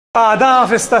Da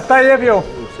festa tajjeb jew.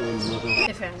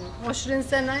 20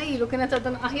 sena ilu kienet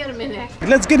għadan aħjar minn hekk.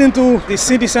 Let's get into the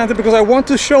city center because I want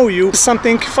to show you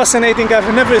something fascinating.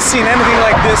 I've never seen anything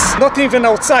like this, not even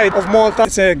outside of Malta.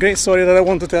 It's a great story that I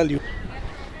want to tell you.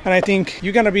 And I think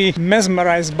you're gonna be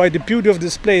mesmerized by the beauty of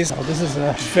this place. This is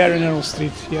a very narrow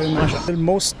street here in Malta.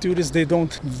 Most tourists, they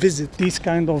don't visit these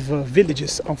kind of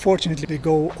villages. Unfortunately, they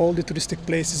go all the touristic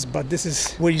places, but this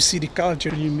is where you see the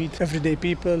culture. You meet everyday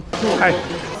people. Hi,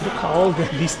 look how old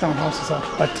these townhouses are,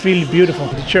 but really beautiful.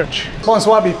 The church.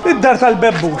 Bonsoir, id-dar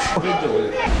tal-bebbush.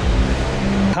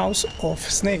 House of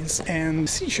snails and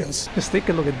seashells. Let's take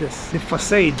a look at this. The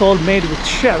facade, all made with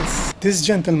shells. This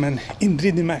gentleman,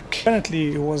 Mac,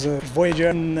 apparently he was a voyager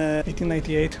in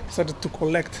 1898, started to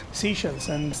collect seashells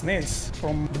and snails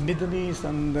from the Middle East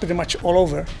and pretty much all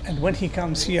over. And when he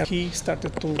comes here, he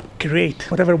started to create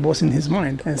whatever was in his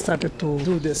mind and started to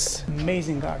do this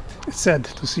amazing art. It's sad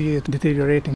to see it deteriorating.